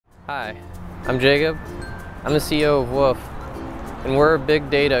Hi, I'm Jacob. I'm the CEO of Woof, and we're a big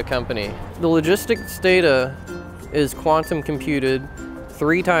data company. The logistics data is quantum computed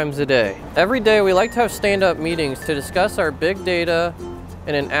 3 times a day. Every day we like to have stand-up meetings to discuss our big data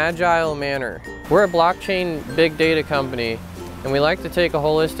in an agile manner. We're a blockchain big data company, and we like to take a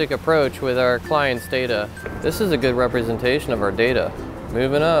holistic approach with our clients' data. This is a good representation of our data.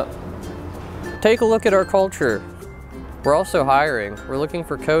 Moving up. Take a look at our culture. We're also hiring. We're looking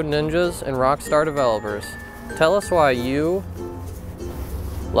for code ninjas and rockstar developers. Tell us why you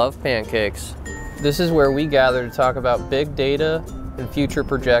love pancakes. This is where we gather to talk about big data and future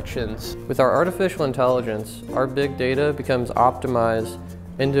projections. With our artificial intelligence, our big data becomes optimized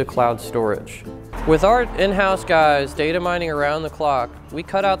into cloud storage. With our in-house guys data mining around the clock, we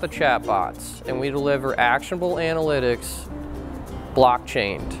cut out the chatbots and we deliver actionable analytics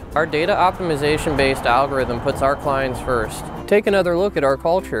blockchained. Our data optimization-based algorithm puts our clients first. Take another look at our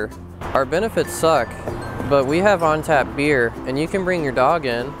culture. Our benefits suck, but we have on-tap beer and you can bring your dog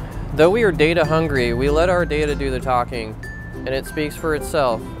in. Though we are data hungry, we let our data do the talking, and it speaks for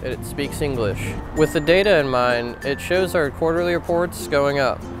itself. It speaks English. With the data in mind, it shows our quarterly reports going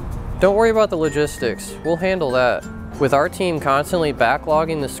up. Don't worry about the logistics, we'll handle that. With our team constantly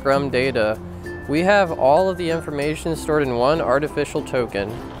backlogging the Scrum data, we have all of the information stored in one artificial token.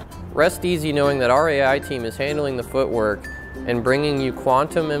 Rest easy knowing that our AI team is handling the footwork and bringing you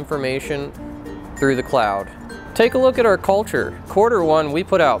quantum information through the cloud. Take a look at our culture. Q1, we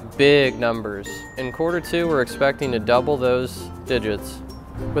put out big numbers. In Q2, we're expecting to double those digits.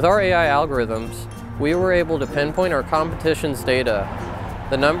 With our AI algorithms, we were able to pinpoint our competition's data.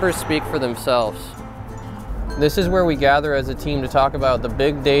 The numbers speak for themselves. This is where we gather as a team to talk about the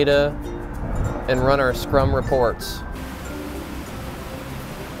big data and run our Scrum reports.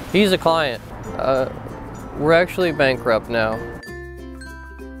 He's a client. We're actually bankrupt now.